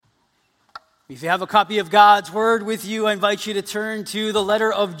If you have a copy of God's Word with you, I invite you to turn to the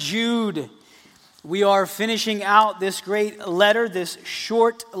letter of Jude. We are finishing out this great letter, this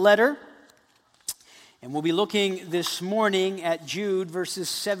short letter. And we'll be looking this morning at Jude verses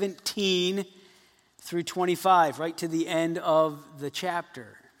 17 through 25, right to the end of the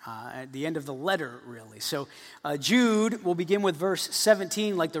chapter, at the end of the letter, really. So Jude, we'll begin with verse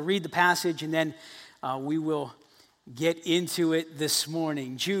 17, like to read the passage, and then we will get into it this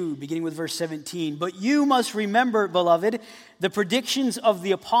morning. Jude, beginning with verse 17. But you must remember, beloved, the predictions of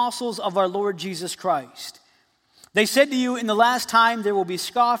the apostles of our Lord Jesus Christ. They said to you, in the last time there will be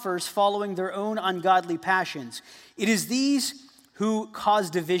scoffers following their own ungodly passions. It is these who cause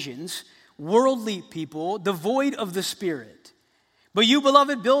divisions, worldly people, devoid of the Spirit. But you,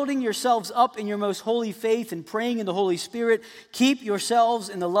 beloved, building yourselves up in your most holy faith and praying in the Holy Spirit, keep yourselves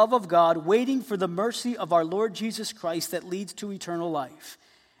in the love of God, waiting for the mercy of our Lord Jesus Christ that leads to eternal life.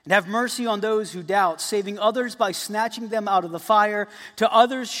 And have mercy on those who doubt, saving others by snatching them out of the fire. To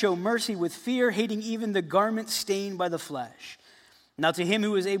others show mercy with fear, hating even the garment stained by the flesh. Now to him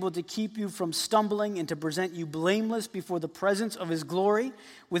who is able to keep you from stumbling and to present you blameless before the presence of his glory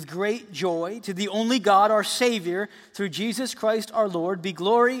with great joy, to the only God, our Savior, through Jesus Christ our Lord, be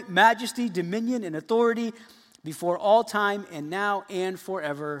glory, majesty, dominion, and authority before all time and now and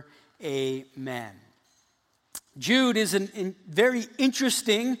forever. Amen. Jude is a very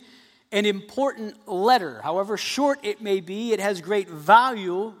interesting and important letter. However short it may be, it has great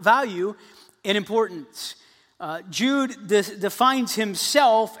value and importance. Jude defines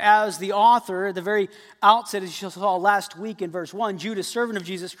himself as the author at the very outset, as you saw last week in verse 1. Jude is servant of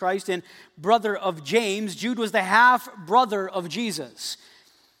Jesus Christ and brother of James. Jude was the half-brother of Jesus.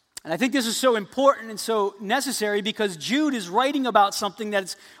 And I think this is so important and so necessary because Jude is writing about something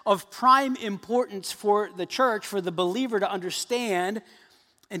that's of prime importance for the church, for the believer to understand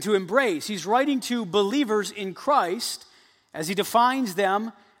and to embrace. He's writing to believers in Christ as he defines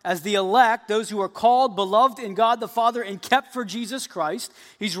them as the elect, those who are called, beloved in God the Father, and kept for Jesus Christ.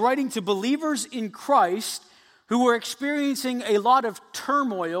 He's writing to believers in Christ who are experiencing a lot of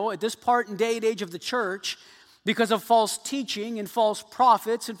turmoil at this part and day and age of the church because of false teaching and false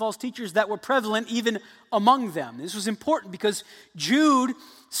prophets and false teachers that were prevalent even among them. This was important because Jude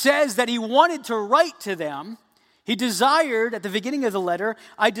says that he wanted to write to them. He desired, at the beginning of the letter,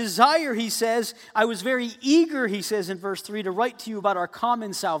 he says, I was very eager, he says in verse 3, to write to you about our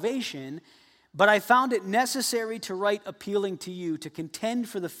common salvation, but I found it necessary to write appealing to you to contend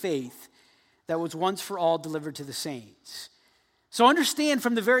for the faith that was once for all delivered to the saints. So understand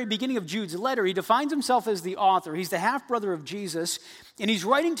from the very beginning of Jude's letter, he defines himself as the author. He's the half-brother of Jesus, and he's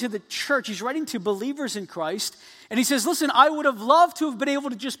writing to the church. He's writing to believers in Christ, and he says, listen, I would have loved to have been able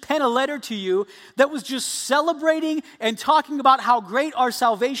to just pen a letter to you that was just celebrating and talking about how great our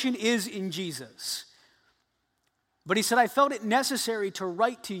salvation is in Jesus. But he said, I felt it necessary to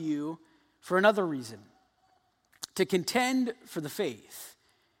write to you for another reason, to contend for the faith.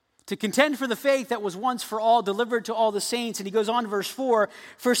 To contend for the faith that was once for all delivered to all the saints. And he goes on to verse 4,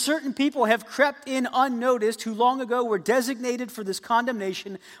 for certain people have crept in unnoticed who long ago were designated for this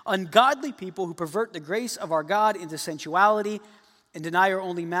condemnation, ungodly people who pervert the grace of our God into sensuality and deny our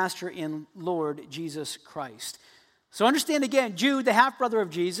only Master and Lord Jesus Christ. So understand again, Jude, the half-brother of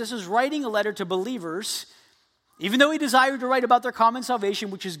Jesus, is writing a letter to believers. Even though he desired to write about their common salvation,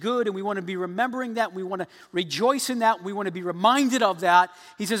 which is good, and we want to be remembering that, we want to rejoice in that, we want to be reminded of that,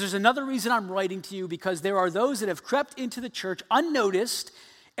 he says, there's another reason I'm writing to you, because there are those that have crept into the church unnoticed,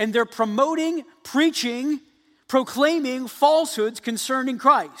 and they're promoting, preaching, proclaiming falsehoods concerning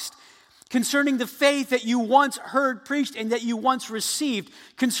Christ, concerning the faith that you once heard preached and that you once received,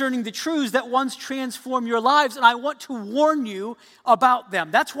 concerning the truths that once transformed your lives, and I want to warn you about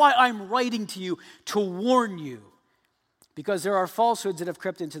them. That's why I'm writing to you, to warn you. Because there are falsehoods that have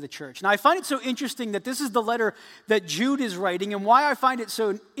crept into the church. Now, I find it so interesting that this is the letter that Jude is writing, and why I find it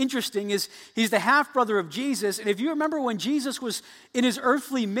so interesting is he's the half-brother of Jesus, and if you remember when Jesus was in his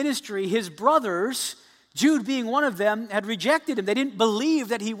earthly ministry, his brothers, Jude being one of them, had rejected him. They didn't believe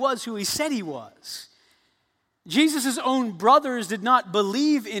that he was who he said he was. Jesus' own brothers did not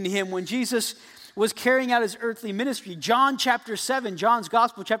believe in him when Jesus was carrying out his earthly ministry. John chapter 7, John's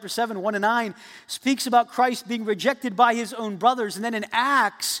Gospel chapter 7, 1-9, speaks about Christ being rejected by his own brothers. And then in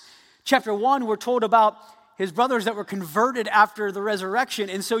Acts chapter 1, we're told about his brothers that were converted after the resurrection.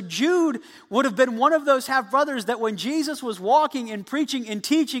 And so Jude would have been one of those half-brothers that when Jesus was walking and preaching and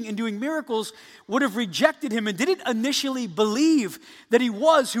teaching and doing miracles would have rejected him and didn't initially believe that he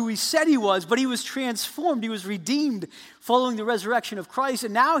was who he said he was, but he was transformed, he was redeemed following the resurrection of Christ.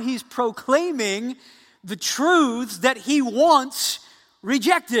 And now he's proclaiming the truths that he once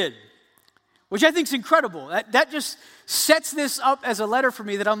rejected. which I think is incredible. That just sets this up as a letter for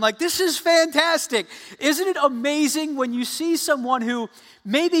me that I'm like, this is fantastic. Isn't it amazing when you see someone who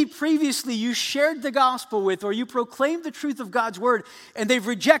maybe previously you shared the gospel with, or you proclaimed the truth of God's word, and they've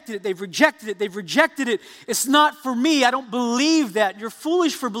rejected it, they've rejected it, they've rejected it. It's not for me. I don't believe that. You're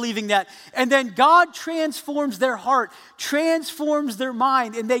foolish for believing that. And then God transforms their heart, transforms their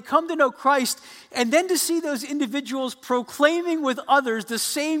mind, and they come to know Christ. And then to see those individuals proclaiming with others the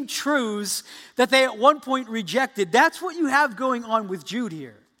same truths that they at one point rejected. That's what you have going on with Jude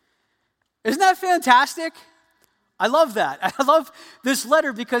here. Isn't that fantastic? I love that. I love this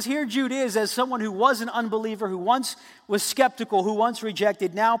letter because here Jude is as someone who was an unbeliever, who once was skeptical, who once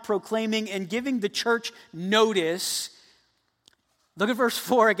rejected, now proclaiming and giving the church notice. Look at verse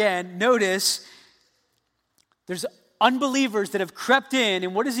 4 again. Notice there's unbelievers that have crept in,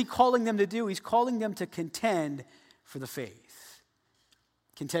 and what is he calling them to do? He's calling them to contend for the faith.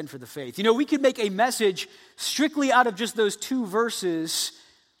 Contend for the faith. You know, we could make a message strictly out of just those two verses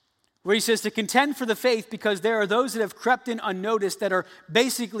where he says to contend for the faith, because there are those that have crept in unnoticed that are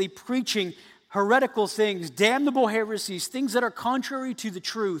basically preaching heretical things, damnable heresies, things that are contrary to the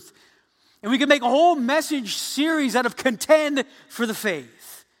truth. And we could make a whole message series out of contend for the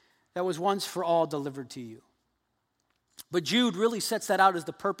faith that was once for all delivered to you. But Jude really sets that out as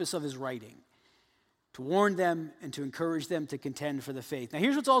the purpose of his writing, to warn them and to encourage them to contend for the faith. Now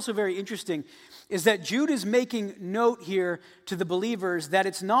here's what's also very interesting, is that Jude is making note here to the believers that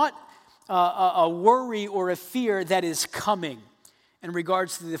it's not a worry or a fear that is coming in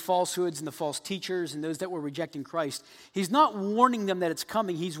regards to the falsehoods and the false teachers and those that were rejecting Christ. He's not warning them that it's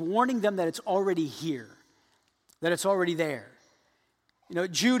coming. He's warning them that it's already here, that it's already there. You know,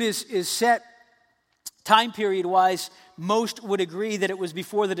 Jude is set time period-wise. Most would agree that it was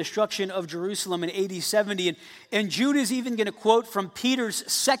before the destruction of Jerusalem in AD 70. And Jude is even going to quote from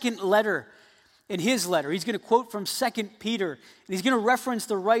Peter's second letter. In his letter, he's going to quote from 2 Peter, and he's going to reference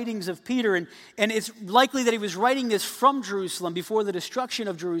the writings of Peter, and it's likely that he was writing this from Jerusalem before the destruction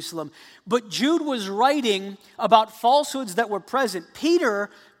of Jerusalem. But Jude was writing about falsehoods that were present. Peter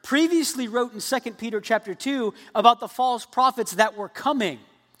previously wrote in 2 Peter chapter 2 about the false prophets that were coming,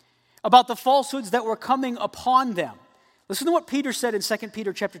 about the falsehoods that were coming upon them. Listen to what Peter said in 2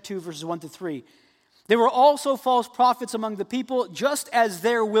 Peter chapter 2, verses 1 to 3. There were also false prophets among the people, just as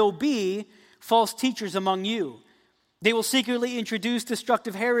there will be false teachers among you. They will secretly introduce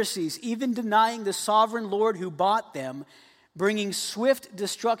destructive heresies, even denying the sovereign Lord who bought them, bringing swift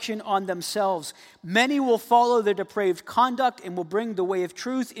destruction on themselves. Many will follow their depraved conduct and will bring the way of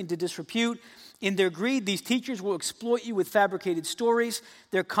truth into disrepute. In their greed, these teachers will exploit you with fabricated stories.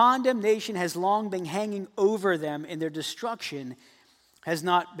 Their condemnation has long been hanging over them, and their destruction has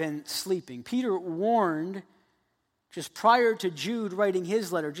not been sleeping. Peter warned just prior to Jude writing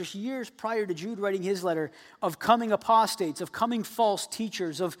his letter, just years prior to Jude writing his letter, of coming apostates, of coming false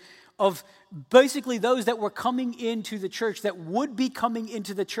teachers, of basically those that were coming into the church, that would be coming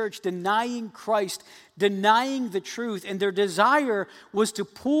into the church, denying Christ, denying the truth. And their desire was to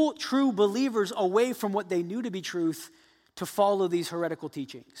pull true believers away from what they knew to be truth to follow these heretical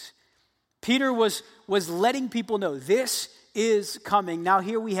teachings. Peter was letting people know this is coming. Now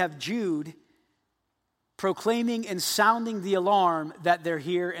here we have Jude proclaiming and sounding the alarm that they're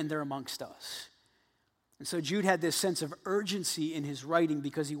here and they're amongst us. And so Jude had this sense of urgency in his writing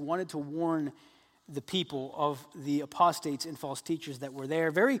because he wanted to warn the people of the apostates and false teachers that were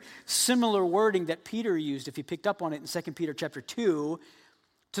there. Very similar wording that Peter used, if you picked up on it in 2 Peter chapter 2,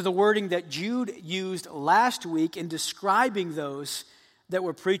 to the wording that Jude used last week in describing those that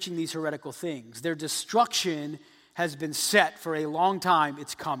were preaching these heretical things. Their destruction has been set for a long time.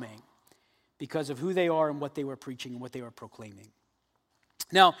 It's coming, because of who they are and what they were preaching and what they were proclaiming.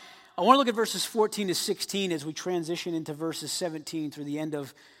 Now, I want to look at verses 14 to 16 as we transition into verses 17 through the end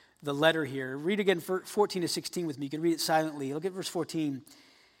of the letter here. Read again 14 to 16 with me. You can read it silently. Look at verse 14.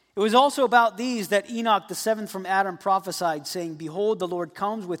 It was also about these that Enoch, the seventh from Adam, prophesied, saying, "Behold, the Lord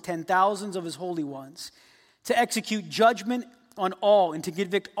comes with 10,000s of his holy ones to execute judgment on all and to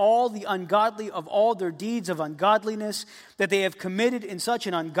convict all the ungodly of all their deeds of ungodliness that they have committed in such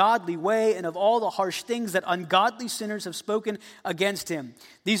an ungodly way, and of all the harsh things that ungodly sinners have spoken against him.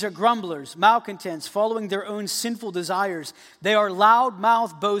 These are grumblers, malcontents, following their own sinful desires. They are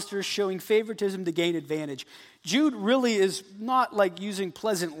loud-mouthed boasters, showing favoritism to gain advantage." Jude really is not like using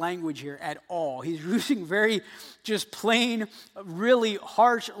pleasant language here at all. He's using very just plain, really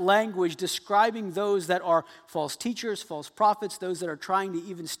harsh language describing those that are false teachers, false prophets, those that are trying to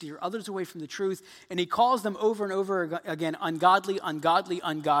even steer others away from the truth. And he calls them over and over again ungodly, ungodly,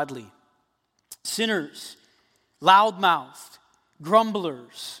 ungodly. Sinners, loud-mouthed,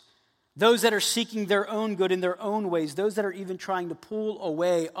 grumblers, those that are seeking their own good in their own ways, those that are even trying to pull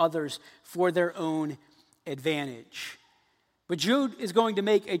away others for their own advantage. But Jude is going to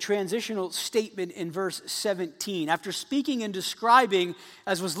make a transitional statement in verse 17. After speaking and describing,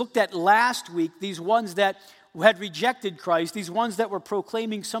 as was looked at last week, these ones that had rejected Christ, these ones that were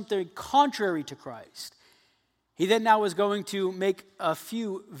proclaiming something contrary to Christ, he then now is going to make a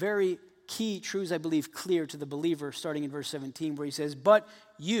few very key truths, I believe, clear to the believer, starting in verse 17, where he says, but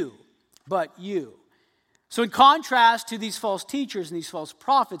you. So in contrast to these false teachers and these false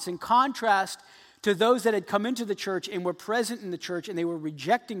prophets, in contrast to those that had come into the church and were present in the church and they were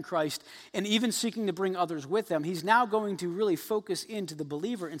rejecting Christ and even seeking to bring others with them, he's now going to really focus into the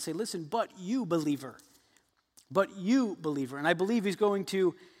believer and say, listen, but you believer. And I believe he's going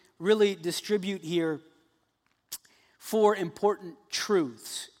to really distribute here 4 important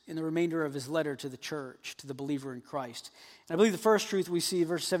truths in the remainder of his letter to the church, to the believer in Christ. And I believe the first truth we see in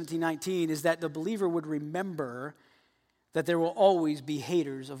verse 17-19 is that the believer would remember that there will always be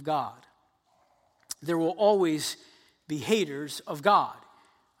haters of God. There will always be haters of God.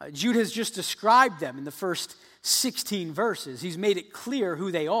 Jude has just described them in the first 16 verses. He's made it clear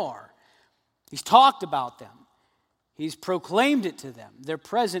who they are. He's talked about them. He's proclaimed it to them. They're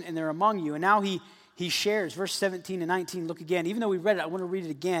present and they're among you. And now he shares, verse 17 and 19, look again. Even though we read it, I want to read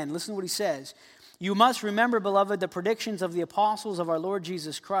it again. Listen to what he says. You must remember, beloved, the predictions of the apostles of our Lord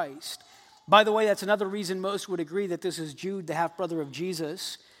Jesus Christ. By the way, that's another reason most would agree that this is Jude, the half-brother of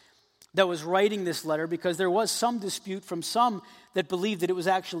Jesus, that was writing this letter, because there was some dispute from some that believed that it was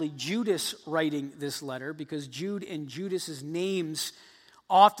actually Judas writing this letter, because Jude and Judas's names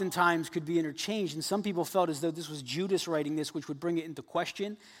oftentimes could be interchanged, and some people felt as though this was Judas writing this, which would bring it into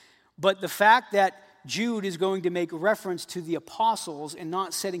question. But the fact that Jude is going to make reference to the apostles and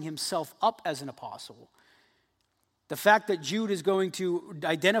not setting himself up as an apostle, the fact that Jude is going to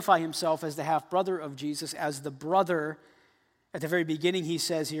identify himself as the half-brother of Jesus, as the brother, at the very beginning he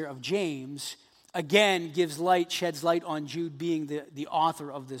says here, of James, again sheds light on Jude being the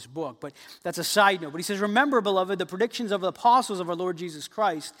author of this book. But that's a side note. But he says, remember, beloved, the predictions of the apostles of our Lord Jesus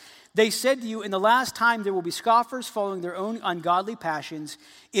Christ. They said to you, in the last time there will be scoffers following their own ungodly passions.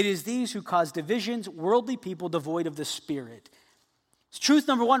 It is these who cause divisions, worldly people devoid of the Spirit. It's truth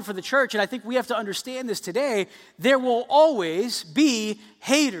number one for the church, and I think we have to understand this today. There will always be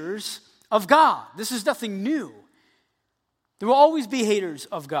haters of God. This is nothing new. There will always be haters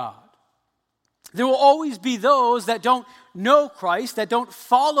of God. There will always be those that don't know Christ, that don't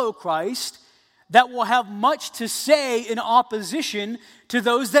follow Christ, that will have much to say in opposition to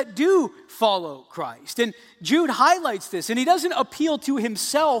those that do follow Christ. And Jude highlights this, and he doesn't appeal to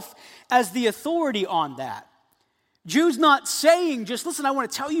himself as the authority on that. Jude's not saying just, listen, I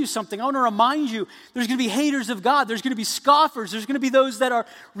want to tell you something. I want to remind you there's going to be haters of God. There's going to be scoffers. There's going to be those that are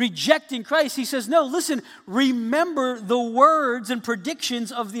rejecting Christ. He says, no, listen, remember the words and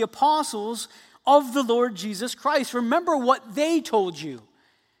predictions of the apostles of the Lord Jesus Christ. Remember what they told you.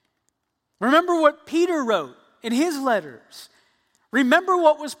 Remember what Peter wrote in his letters. Remember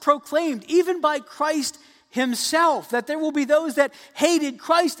what was proclaimed even by Christ himself, that there will be those that hated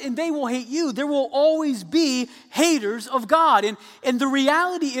Christ and they will hate you. There will always be haters of God. And the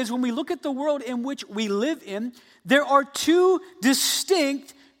reality is, when we look at the world in which we live in, there are 2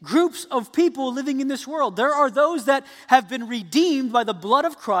 distinct groups of people living in this world. There are those that have been redeemed by the blood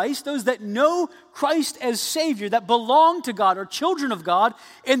of Christ, those that know Christ as Savior, that belong to God, are children of God,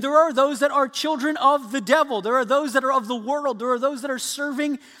 and there are those that are children of the devil. There are those that are of the world. There are those that are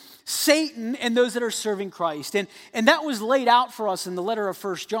serving Satan and those that are serving Christ. And that was laid out for us in the letter of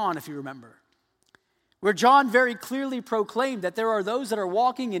 1 John, if you remember, where John very clearly proclaimed that there are those that are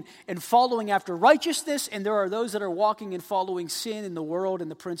walking and following after righteousness, and there are those that are walking and following sin in the world and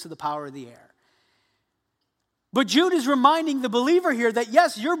the prince of the power of the air. But Jude is reminding the believer here that,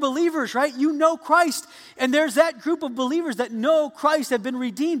 yes, you're believers, right? You know Christ. And there's that group of believers that know Christ, have been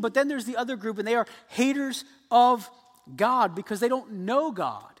redeemed. But then there's the other group, and they are haters of God because they don't know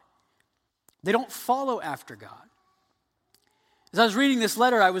God. They don't follow after God. As I was reading this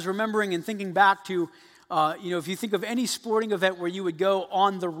letter, I was remembering and thinking back to, if you think of any sporting event where you would go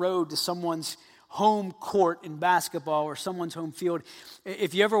on the road to someone's home court in basketball or someone's home field.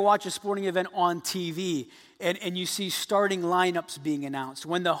 If you ever watch a sporting event on TV and you see starting lineups being announced,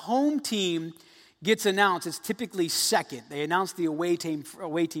 when the home team gets announced, it's typically second. They announce the away team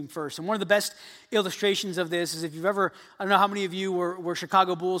first. And one of the best illustrations of this is if you've ever, I don't know how many of you were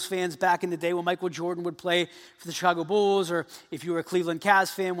Chicago Bulls fans back in the day when Michael Jordan would play for the Chicago Bulls, or if you were a Cleveland Cavs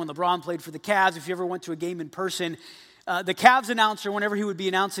fan when LeBron played for the Cavs, if you ever went to a game in person, the Cavs announcer, whenever he would be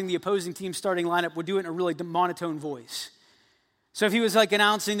announcing the opposing team's starting lineup, would do it in a really monotone voice. So if he was like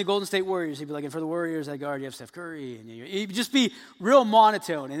announcing the Golden State Warriors, he'd be like, and for the Warriors, I guard, you have Steph Curry. And he'd just be real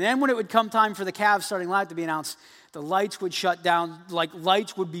monotone. And then when it would come time for the Cavs starting lineup to be announced, the lights would shut down, like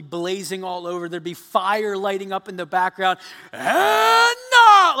lights would be blazing all over. There'd be fire lighting up in the background. And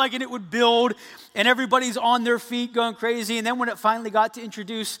no! And it would build, and everybody's on their feet going crazy. And then when it finally got to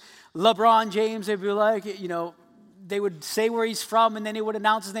introduce LeBron James, they'd be like, they would say where he's from, and then he would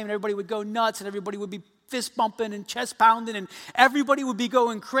announce his name, and everybody would go nuts, and everybody would be fist bumping and chest pounding, and everybody would be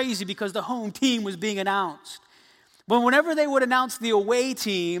going crazy because the home team was being announced. But whenever they would announce the away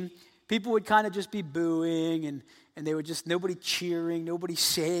team, people would kind of just be booing, and they would just, nobody cheering, nobody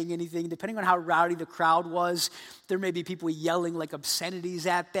saying anything. Depending on how rowdy the crowd was, there may be people yelling like obscenities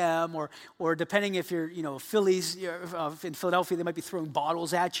at them, or depending if you're, Phillies, in Philadelphia, they might be throwing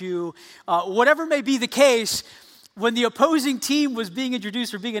bottles at you. Whatever may be the case, when the opposing team was being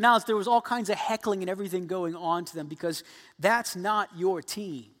introduced or being announced, there was all kinds of heckling and everything going on to them because that's not your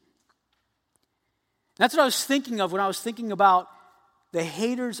team. That's what I was thinking of when I was thinking about the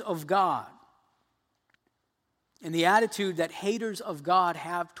haters of God and the attitude that haters of God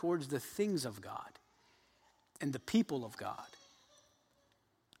have towards the things of God and the people of God.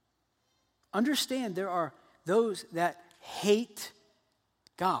 Understand there are those that hate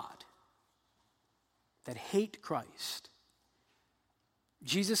God, that hate Christ.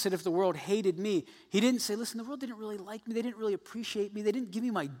 Jesus said, if the world hated me, he didn't say, listen, the world didn't really like me. They didn't really appreciate me. They didn't give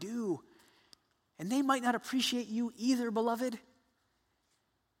me my due. And they might not appreciate you either, beloved.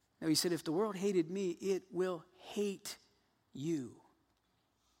 No, he said, if the world hated me, it will hate you.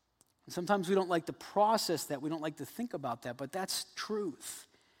 And sometimes we don't like to process that. We don't like to think about that, but that's truth.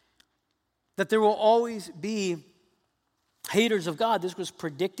 That there will always be haters of God. This was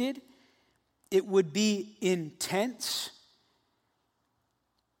predicted. It would be intense.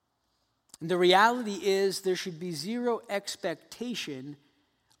 And the reality is there should be zero expectation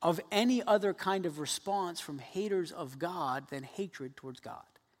of any other kind of response from haters of God than hatred towards God.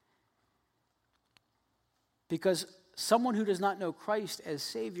 Because someone who does not know Christ as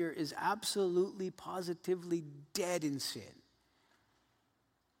Savior is absolutely, positively dead in sin.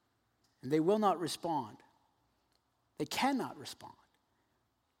 And they will not respond. They cannot respond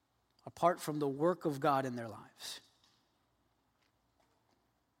apart from the work of God in their lives.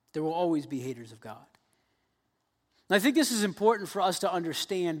 There will always be haters of God. And I think this is important for us to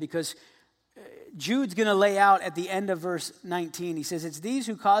understand because Jude's going to lay out at the end of verse 19. He says, it's these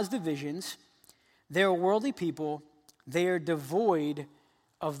who cause divisions. They're worldly people. They are devoid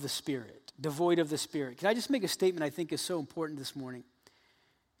of the Spirit. Devoid of the Spirit. Can I just make a statement I think is so important this morning?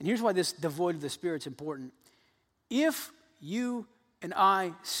 And here's why this devoid of the Spirit is important. If you and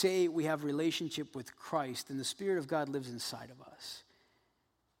I say we have a relationship with Christ, then the Spirit of God lives inside of us.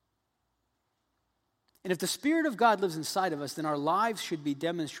 And if the Spirit of God lives inside of us, then our lives should be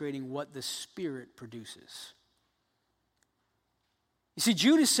demonstrating what the Spirit produces. You see,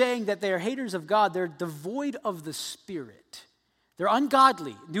 Jude is saying that they are haters of God. They're devoid of the Spirit. They're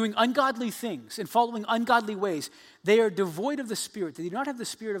ungodly, doing ungodly things and following ungodly ways. They are devoid of the Spirit. They do not have the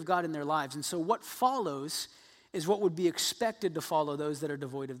Spirit of God in their lives. And so what follows is what would be expected to follow those that are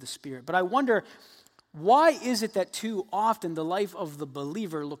devoid of the Spirit. But I wonder, why is it that too often the life of the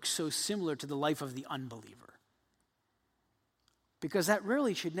believer looks so similar to the life of the unbeliever? Because that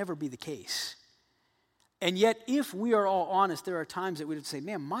really should never be the case. And yet, if we are all honest, there are times that we would say,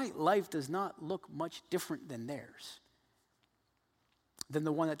 man, my life does not look much different than theirs, than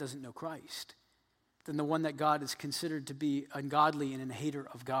the one that doesn't know Christ, than the one that God is considered to be ungodly and a hater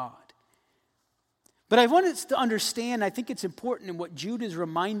of God. But I want us to understand, I think it's important in what Jude is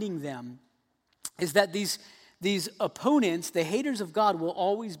reminding them, is that these opponents, the haters of God, will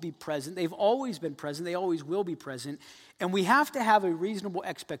always be present. They've always been present. They always will be present. And we have to have a reasonable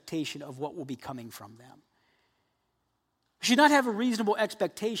expectation of what will be coming from them. We should not have a reasonable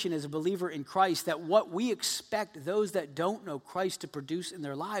expectation as a believer in Christ that what we expect those that don't know Christ to produce in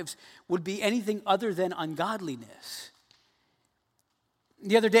their lives would be anything other than ungodliness.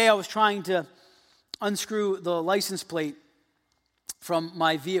 The other day I was trying to unscrew the license plate from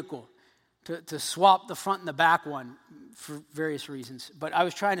my vehicle to swap the front and the back one for various reasons. But I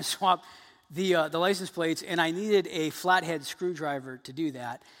was trying to swap the license plates, and I needed a flathead screwdriver to do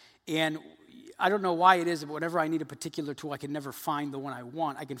that. And I don't know why it is, but whenever I need a particular tool, I can never find the one I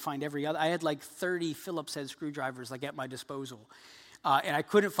want. I can find every other. I had like 30 Phillips head screwdrivers at my disposal. And I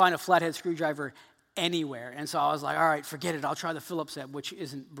couldn't find a flathead screwdriver anywhere. And so I was like, all right, forget it. I'll try the Phillips head, which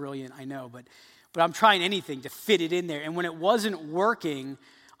isn't brilliant, I know. But I'm trying anything to fit it in there. And when it wasn't working,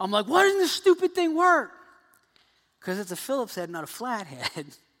 I'm like, why doesn't this stupid thing work? Because it's a Phillips head, not a flathead,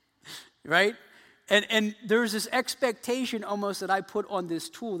 right? And there's this expectation almost that I put on this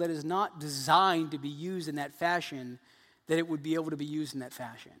tool that is not designed to be used in that fashion, that it would be able to be used in that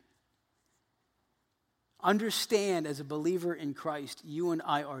fashion. Understand, as a believer in Christ, you and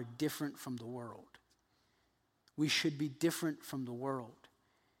I are different from the world. We should be different from the world.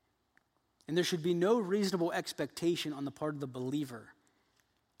 And there should be no reasonable expectation on the part of the believer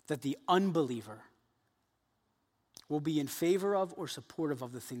that the unbeliever will be in favor of or supportive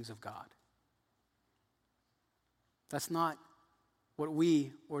of the things of God. That's not what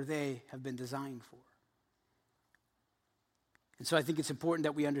we or they have been designed for. And so I think it's important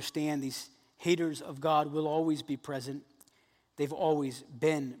that we understand these haters of God will always be present. They've always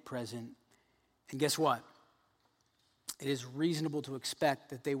been present. And guess what? It is reasonable to expect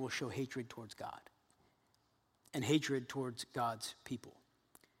that they will show hatred towards God and hatred towards God's people.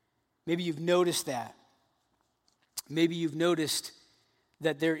 Maybe you've noticed that. Maybe you've noticed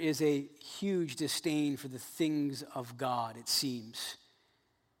that there is a huge disdain for the things of God, it seems.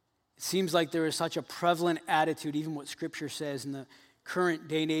 It seems like there is such a prevalent attitude, even what Scripture says in the current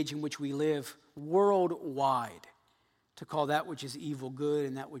day and age in which we live, worldwide, to call that which is evil good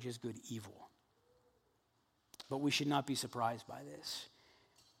and that which is good evil. But we should not be surprised by this.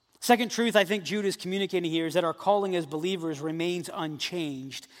 Second truth I think Jude is communicating here is that our calling as believers remains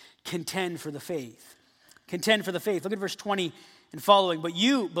unchanged. Contend for the faith. Contend for the faith. Look at verse 20 and following. But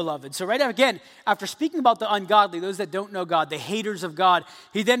you, beloved. So right now, again, after speaking about the ungodly, those that don't know God, the haters of God,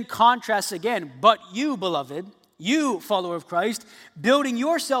 he then contrasts again. But you, beloved, you, follower of Christ, building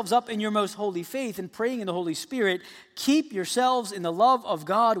yourselves up in your most holy faith and praying in the Holy Spirit, keep yourselves in the love of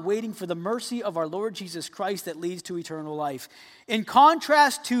God, waiting for the mercy of our Lord Jesus Christ that leads to eternal life. In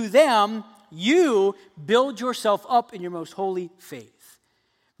contrast to them, you build yourself up in your most holy faith.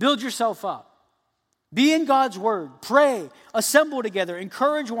 Build yourself up. Be in God's word. Pray. Assemble together.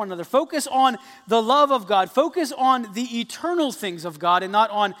 Encourage one another. Focus on the love of God. Focus on the eternal things of God and not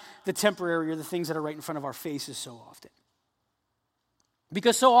on the temporary or the things that are right in front of our faces so often.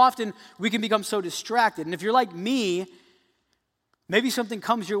 Because so often we can become so distracted. And if you're like me, maybe something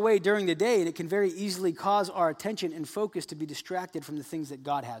comes your way during the day and it can very easily cause our attention and focus to be distracted from the things that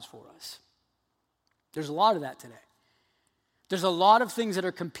God has for us. There's a lot of that today. There's a lot of things that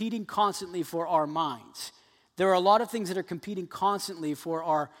are competing constantly for our minds. There are a lot of things that are competing constantly for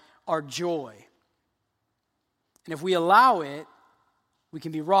our joy. And if we allow it, we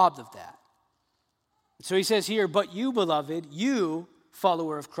can be robbed of that. So he says here, but you, beloved, you,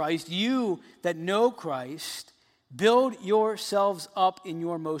 follower of Christ, you that know Christ, build yourselves up in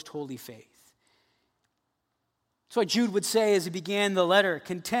your most holy faith. That's what Jude would say as he began the letter,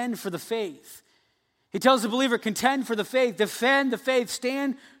 contend for the faith. He tells the believer, contend for the faith, defend the faith,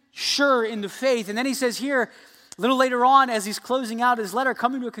 stand sure in the faith. And then he says here, a little later on, as he's closing out his letter,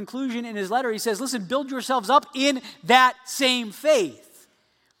 coming to a conclusion in his letter, he says, listen, build yourselves up in that same faith.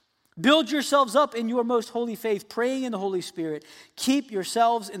 Build yourselves up in your most holy faith, praying in the Holy Spirit. Keep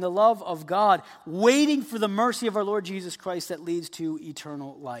yourselves in the love of God, waiting for the mercy of our Lord Jesus Christ that leads to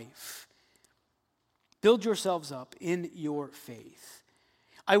eternal life. Build yourselves up in your faith.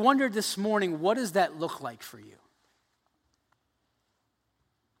 I wondered this morning, what does that look like for you?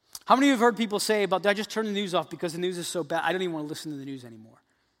 How many of you have heard people say about, I just turn the news off because the news is so bad, I don't even want to listen to the news anymore?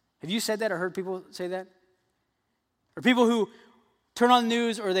 Have you said that or heard people say that? Or people who turn on the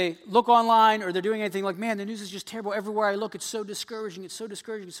news or they look online or they're doing anything like, man, the news is just terrible. Everywhere I look, it's so discouraging, it's so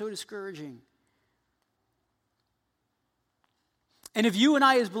discouraging, it's so discouraging. And if you and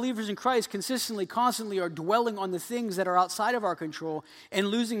I as believers in Christ consistently, constantly are dwelling on the things that are outside of our control and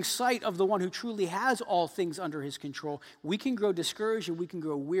losing sight of the one who truly has all things under his control, we can grow discouraged and we can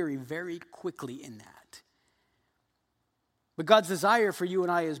grow weary very quickly in that. But God's desire for you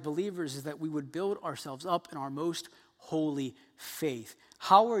and I as believers is that we would build ourselves up in our most holy faith.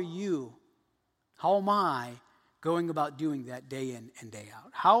 How am I going about doing that day in and day out?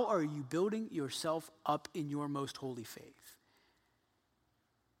 How are you building yourself up in your most holy faith?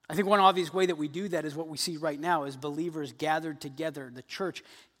 I think one obvious way that we do that is what we see right now as believers gathered together. The church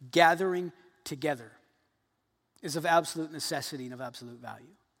gathering together is of absolute necessity and of absolute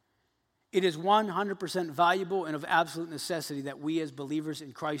value. It is 100% valuable and of absolute necessity that we as believers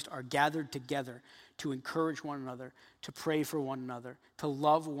in Christ are gathered together to encourage one another, to pray for one another, to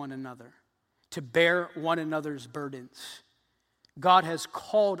love one another, to bear one another's burdens. God has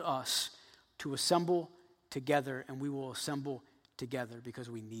called us to assemble together, and we will assemble together because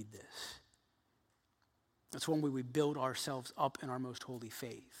we need this. That's one way we build ourselves up in our most holy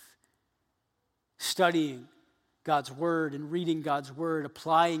faith. Studying God's word and reading God's word,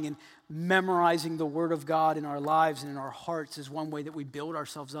 applying and memorizing the word of God in our lives and in our hearts is one way that we build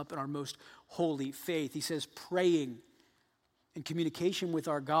ourselves up in our most holy faith. He says praying in communication with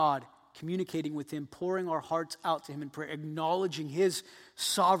our God, communicating with him, pouring our hearts out to him in prayer, acknowledging his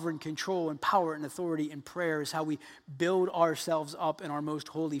sovereign control and power and authority in prayer is how we build ourselves up in our most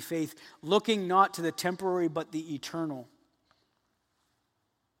holy faith, looking not to the temporary but the eternal.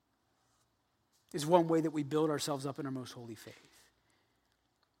 Is one way that we build ourselves up in our most holy faith.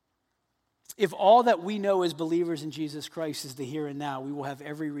 If all that we know as believers in Jesus Christ is the here and now, we will have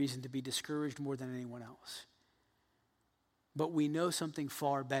every reason to be discouraged more than anyone else. But we know something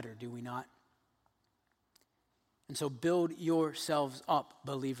far better, do we not? And so build yourselves up,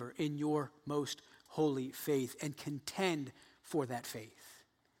 believer, in your most holy faith and contend for that faith.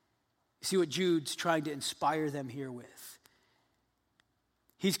 You see what Jude's trying to inspire them here with?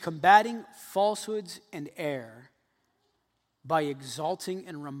 He's combating falsehoods and error by exalting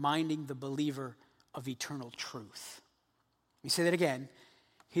and reminding the believer of eternal truth. Let me say that again.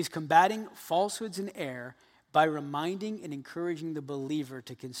 He's combating falsehoods and error by reminding and encouraging the believer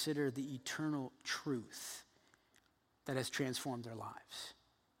to consider the eternal truth that has transformed their lives.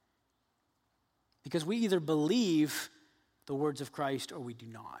 Because we either believe the words of Christ or we do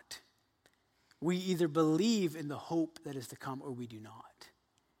not. We either believe in the hope that is to come or we do not.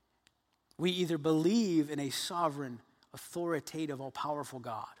 We either believe in a sovereign, authoritative, all-powerful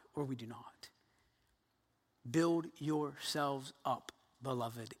God, or we do not. Build yourselves up,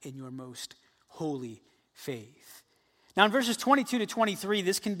 beloved, in your most holy faith. Now in verses 22 to 23,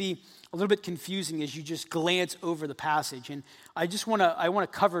 this can be a little bit confusing as you just glance over the passage. And I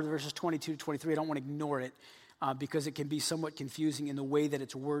want to cover verses 22 to 23. I don't want to ignore it because it can be somewhat confusing in the way that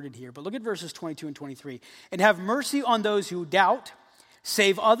it's worded here. But look at verses 22 and 23. And have mercy on those who doubt.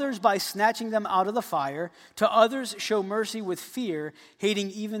 Save others by snatching them out of the fire. To others show mercy with fear, hating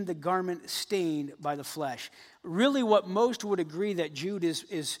even the garment stained by the flesh. Really what most would agree that Jude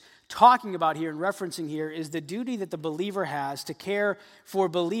is talking about here and referencing here is the duty that the believer has to care for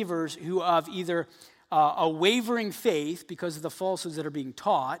believers who have either a wavering faith because of the falsehoods that are being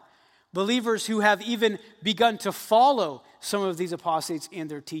taught, believers who have even begun to follow some of these apostates and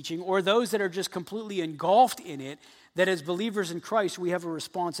their teaching, or those that are just completely engulfed in it, that as believers in Christ, we have a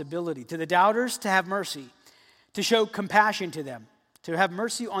responsibility. To the doubters, to have mercy, to show compassion to them, to have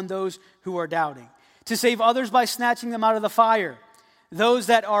mercy on those who are doubting, to save others by snatching them out of the fire. Those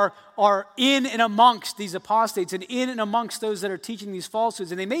that are in and amongst these apostates and in and amongst those that are teaching these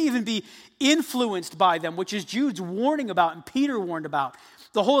falsehoods, and they may even be influenced by them, which is Jude's warning about and Peter warned about.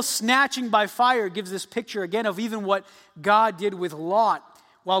 The whole snatching by fire gives this picture again of even what God did with Lot.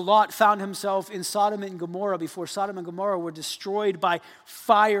 While Lot found himself in Sodom and Gomorrah before Sodom and Gomorrah were destroyed by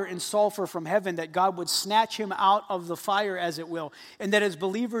fire and sulfur from heaven, that God would snatch him out of the fire, as it will. And that as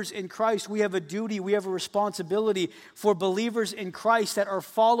believers in Christ, we have a duty, we have a responsibility for believers in Christ that are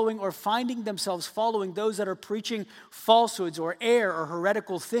following or finding themselves following those that are preaching falsehoods or error or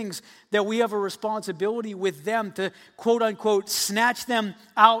heretical things, that we have a responsibility with them to, quote unquote, snatch them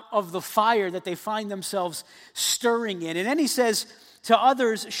out of the fire that they find themselves stirring in. And then he says, to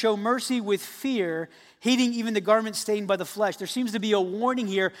others, show mercy with fear, hating even the garment stained by the flesh. There seems to be a warning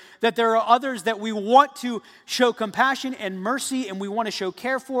here that there are others that we want to show compassion and mercy, and we want to show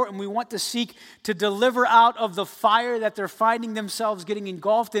care for, and we want to seek to deliver out of the fire that they're finding themselves getting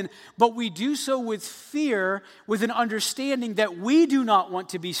engulfed in. But we do so with fear, with an understanding that we do not want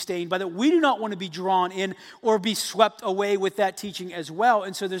to be stained by that. We do not want to be drawn in or be swept away with that teaching as well.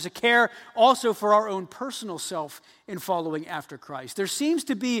 And so there's a care also for our own personal self in following after Christ. There seems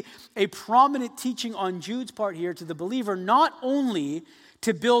to be a prominent teaching on Jude's part here to the believer, not only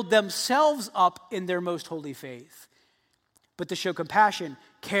to build themselves up in their most holy faith, but to show compassion,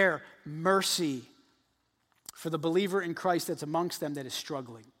 care, mercy for the believer in Christ that's amongst them that is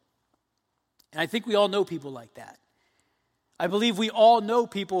struggling. And I think we all know people like that. I believe we all know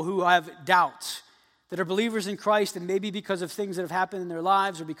people who have doubts, that are believers in Christ, and maybe because of things that have happened in their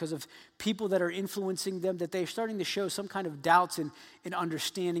lives or because of people that are influencing them, that they're starting to show some kind of doubts in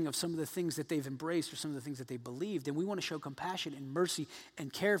understanding of some of the things that they've embraced or some of the things that they believed. And we want to show compassion and mercy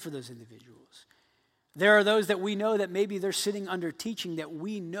and care for those individuals. There are those that we know that maybe they're sitting under teaching that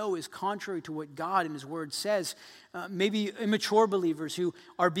we know is contrary to what God and His Word says. Maybe immature believers who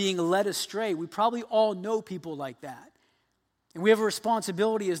are being led astray. We probably all know people like that. And we have a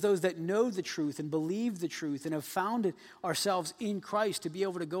responsibility as those that know the truth and believe the truth and have found ourselves in Christ to be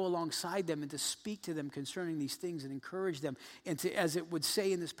able to go alongside them and to speak to them concerning these things and encourage them and to, as it would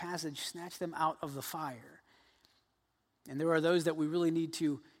say in this passage, snatch them out of the fire. And there are those that we really need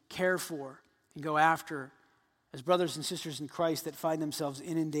to care for and go after as brothers and sisters in Christ that find themselves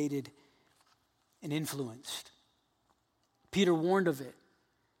inundated and influenced. Peter warned of it.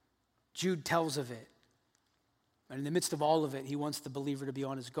 Jude tells of it. And in the midst of all of it, he wants the believer to be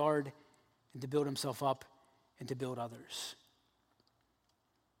on his guard and to build himself up and to build others.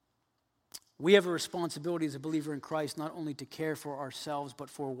 We have a responsibility as a believer in Christ not only to care for ourselves, but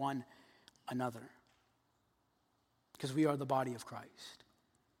for one another. Because we are the body of Christ.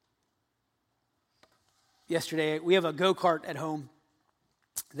 Yesterday, we have a go-kart at home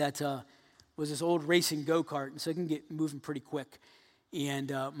that was this old racing go-kart, and so it can get moving pretty quick.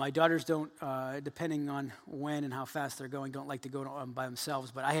 And my daughters don't, depending on when and how fast they're going, don't like to go by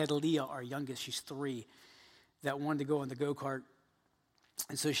themselves. But I had Leah, our youngest, she's 3, that wanted to go on the go-kart.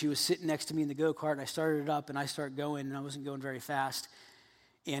 And so she was sitting next to me in the go-kart, and I started it up, and I started going, and I wasn't going very fast.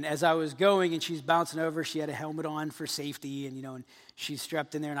 And as I was going, and she's bouncing over, she had a helmet on for safety, and and she's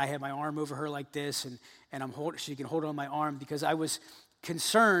strapped in there, and I had my arm over her like this, and she can hold on my arm because I was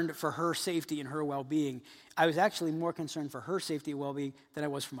concerned for her safety and her well-being. I was actually more concerned for her safety and well-being than I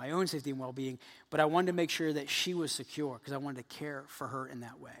was for my own safety and well-being, but I wanted to make sure that she was secure because I wanted to care for her in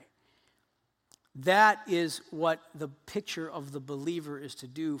that way. That is what the picture of the believer is to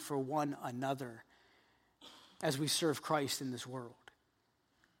do for one another as we serve Christ in this world.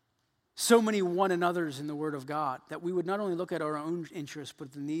 So many one another's in the Word of God that we would not only look at our own interests,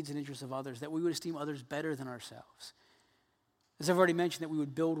 but the needs and interests of others, that we would esteem others better than ourselves. As I've already mentioned, that we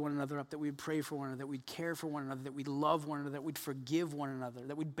would build one another up, that we would pray for one another, that we'd care for one another, that we'd love one another, that we'd forgive one another,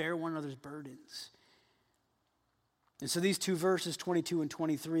 that we'd bear one another's burdens. And so these two verses, 22 and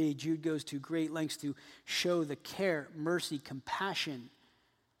 23, Jude goes to great lengths to show the care, mercy, compassion,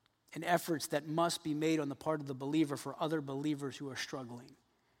 and efforts that must be made on the part of the believer for other believers who are struggling,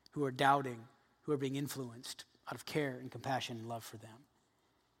 who are doubting, who are being influenced out of care and compassion and love for them.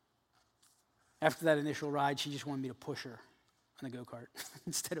 After that initial ride, she just wanted me to push her on the go-kart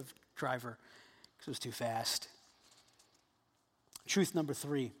instead of drive her because it was too fast. Truth number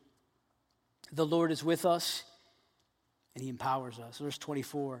 3, the Lord is with us and he empowers us. Verse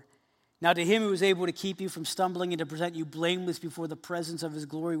 24, now to him who is able to keep you from stumbling and to present you blameless before the presence of his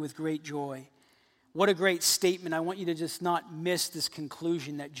glory with great joy. What a great statement. I want you to just not miss this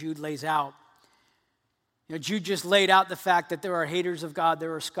conclusion that Jude lays out. Jude just laid out the fact that there are haters of God,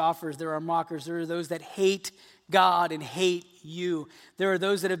 there are scoffers, there are mockers, there are those that hate God and hate you. There are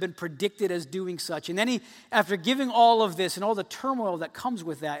those that have been predicted as doing such. And then after giving all of this and all the turmoil that comes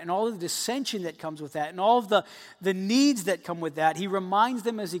with that and all of the dissension that comes with that and all of the needs that come with that, he reminds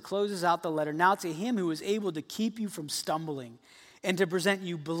them as he closes out the letter, now to him who is able to keep you from stumbling and to present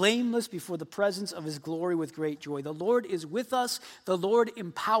you blameless before the presence of his glory with great joy. The Lord is with us. The Lord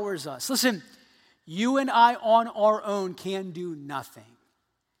empowers us. Listen, you and I on our own can do nothing.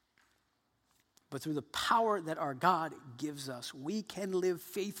 But through the power that our God gives us, we can live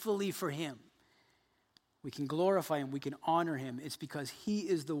faithfully for him. We can glorify him. We can honor him. It's because he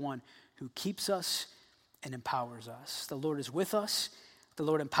is the one who keeps us and empowers us. The Lord is with us. The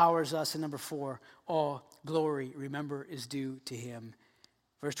Lord empowers us. And number 4, all glory, remember, is due to him.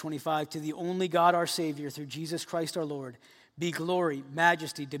 Verse 25, to the only God our Savior, through Jesus Christ our Lord, be glory,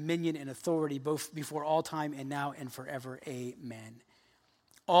 majesty, dominion, and authority, both before all time and now and forever. Amen.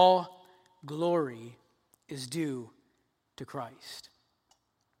 All glory is due to Christ.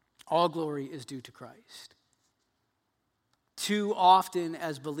 All glory is due to Christ. Too often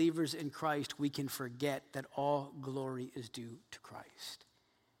as believers in Christ, we can forget that all glory is due to Christ.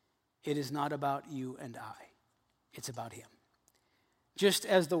 It is not about you and I. It's about him. Just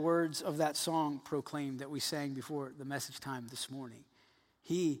as the words of that song proclaimed that we sang before the message time this morning,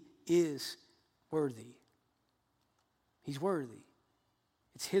 he is worthy. He's worthy.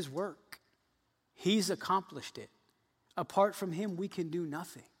 It's his work. He's accomplished it. Apart from him, we can do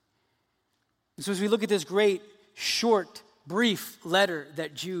nothing. And so as we look at this great, short, brief letter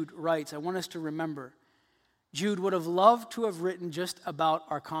that Jude writes, I want us to remember, Jude would have loved to have written just about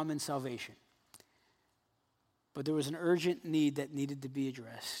our common salvation. But there was an urgent need that needed to be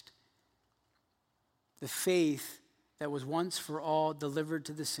addressed. The faith that was once for all delivered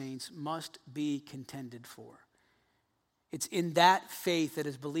to the saints must be contended for. It's in that faith that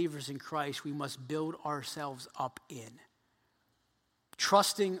as believers in Christ, we must build ourselves up in.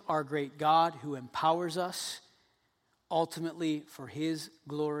 Trusting our great God who empowers us ultimately for his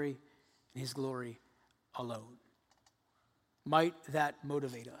glory and his glory alone. Might that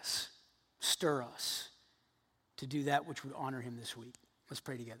motivate us, stir us to do that which would honor him this week. Let's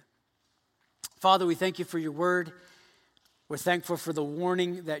pray together. Father, we thank you for your word. We're thankful for the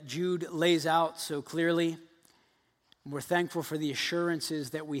warning that Jude lays out so clearly. And we're thankful for the assurances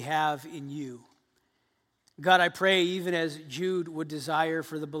that we have in you. God, I pray, even as Jude would desire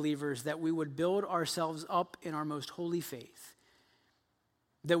for the believers, that we would build ourselves up in our most holy faith,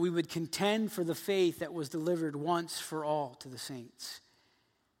 that we would contend for the faith that was delivered once for all to the saints,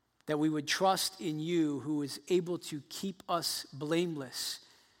 that we would trust in you who is able to keep us blameless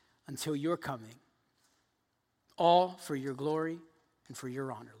until your coming, all for your glory and for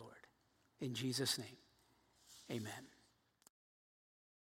your honor, Lord. In Jesus' name, amen.